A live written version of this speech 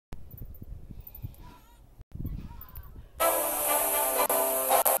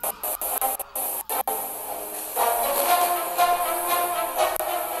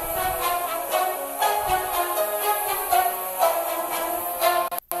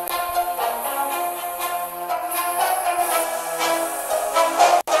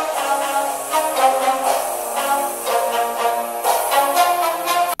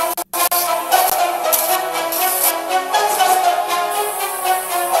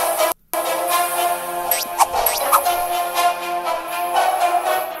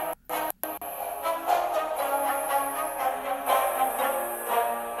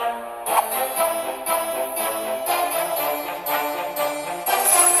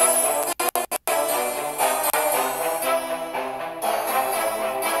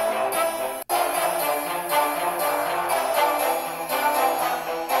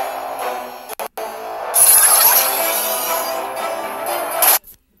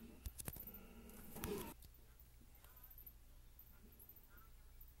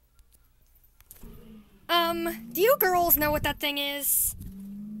Do you girls know what that thing is?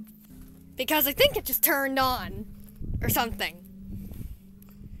 Because I think it just turned on. Or something.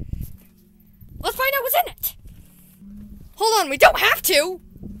 Let's find out what's in it! Hold on, we don't have to!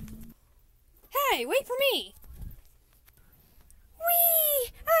 Hey, wait for me!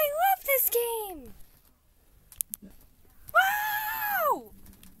 Whee! I love this game! Wow!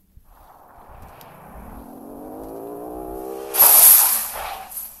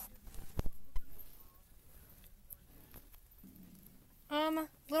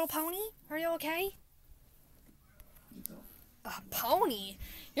 Little pony? Are you okay? A pony?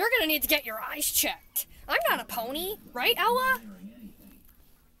 You're gonna need to get your eyes checked. I'm not a pony, right, Ella?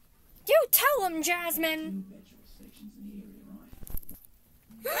 You tell him, Jasmine!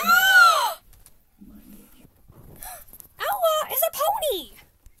 Ella is a pony!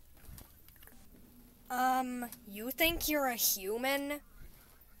 You think you're a human?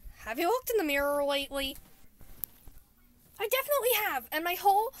 Have you looked in the mirror lately? I definitely have, and my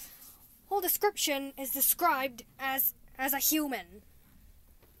whole description is described as a human.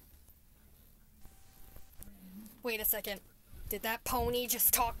 Wait a second. Did that pony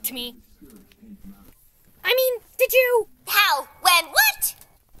just talk to me? I mean, did you? How? When? What?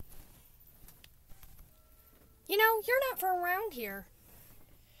 You know, you're not from around here.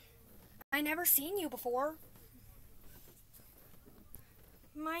 I never seen you before.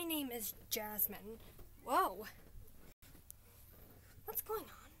 My name is Jasmine. Whoa. What's going on?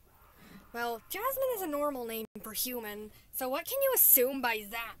 Well, Jasmine is a normal name for human, so what can you assume by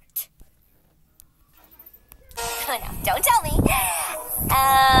that? Oh, no, don't tell me.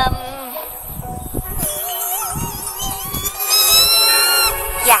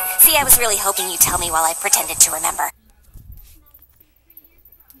 Yeah, see, I was really hoping you'd tell me while I pretended to remember.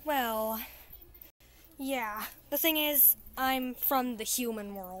 Well, yeah. The thing is, I'm from the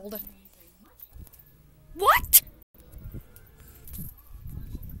human world. What?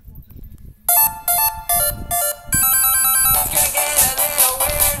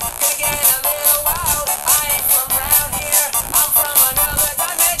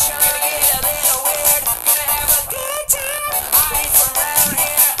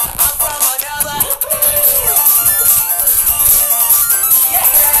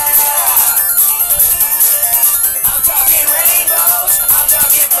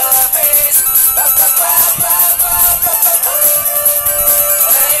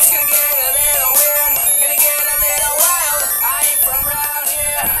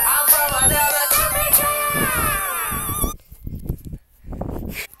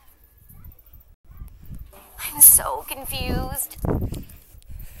 So confused.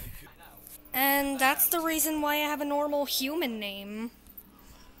 And that's the reason why I have a normal human name.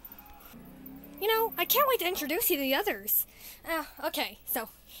 You know, I can't wait to introduce you to the others. Okay, so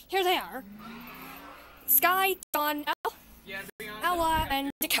here they are. Sky, Dawn, Ella,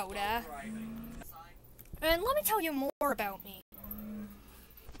 and Dakota. And let me tell you more about me.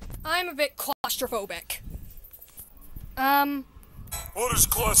 I'm a bit claustrophobic. What does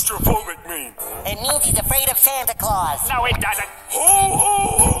claustrophobic mean? It means he's afraid of Santa Claus. No, it doesn't. Ho,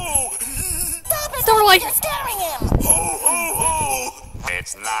 ho, ho! Stop it! They're like... You're scaring him! Ho, ho, ho!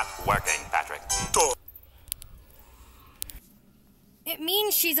 It's not working, Patrick. Duh. It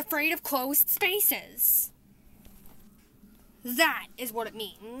means she's afraid of closed spaces. That is what it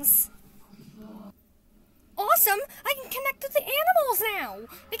means. Awesome! I can connect with the animals now!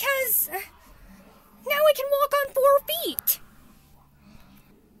 Because... now I can walk on 4 feet!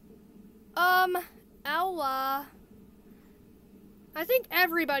 Ella... I think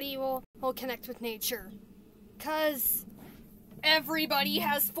everybody will connect with nature. 'Cause... everybody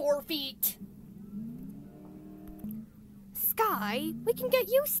has 4 feet. Sky, we can get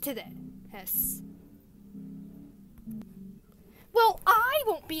used to this. Well, I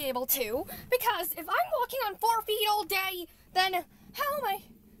won't be able to, because if I'm walking on 4 feet all day, then how am I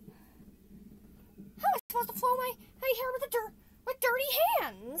supposed to flow my hair with dirty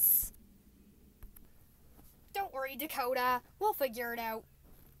hands? Don't worry, Dakota. We'll figure it out.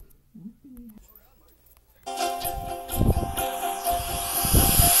 I've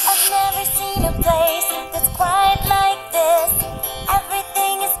never seen a place that's quite like this.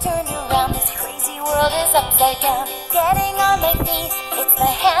 Everything is turned around, this crazy world is upside down. Getting on my feet, it's the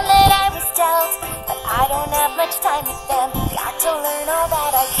hand that I was dealt, but I don't have much time with them. Got to learn all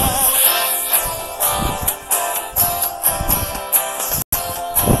that I can.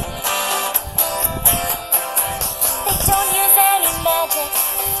 They don't use any magic,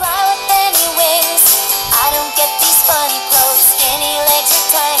 fly with any wings. I don't get these funny clothes, skinny legs or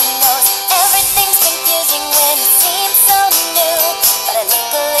tiny nose. Everything's confusing when it seems so new, but I look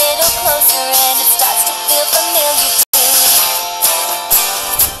a little closer and it starts to feel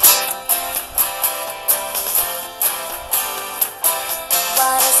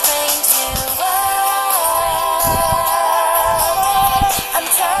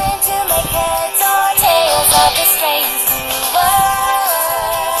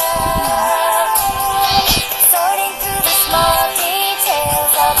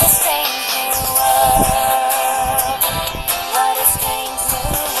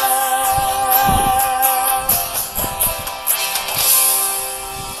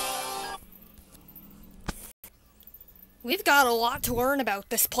lot to learn about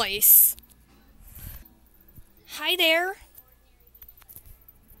this place. Hi there.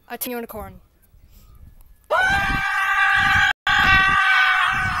 A unicorn. I'm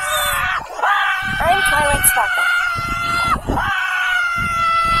Twilight Sparkle.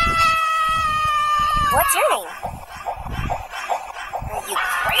 What's your name? Are you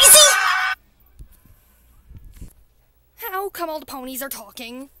crazy? How come all the ponies are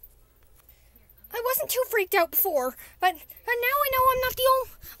talking? I wasn't too freaked out before, but now I know I'm not the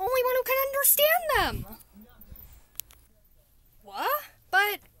only one who can understand them. What?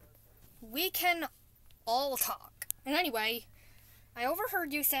 But we can all talk. And anyway, I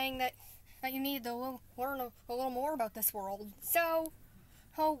overheard you saying that you needed to learn a little more about this world. So,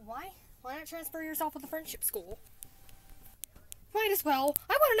 why not transfer yourself to the friendship school? Might as well.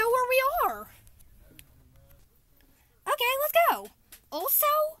 I want to know where we are. Okay, let's go. Also,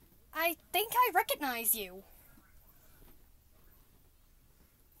 I think I recognize you.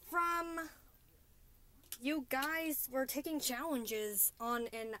 From... You guys were taking challenges on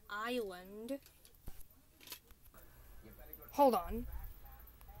an island. Hold on.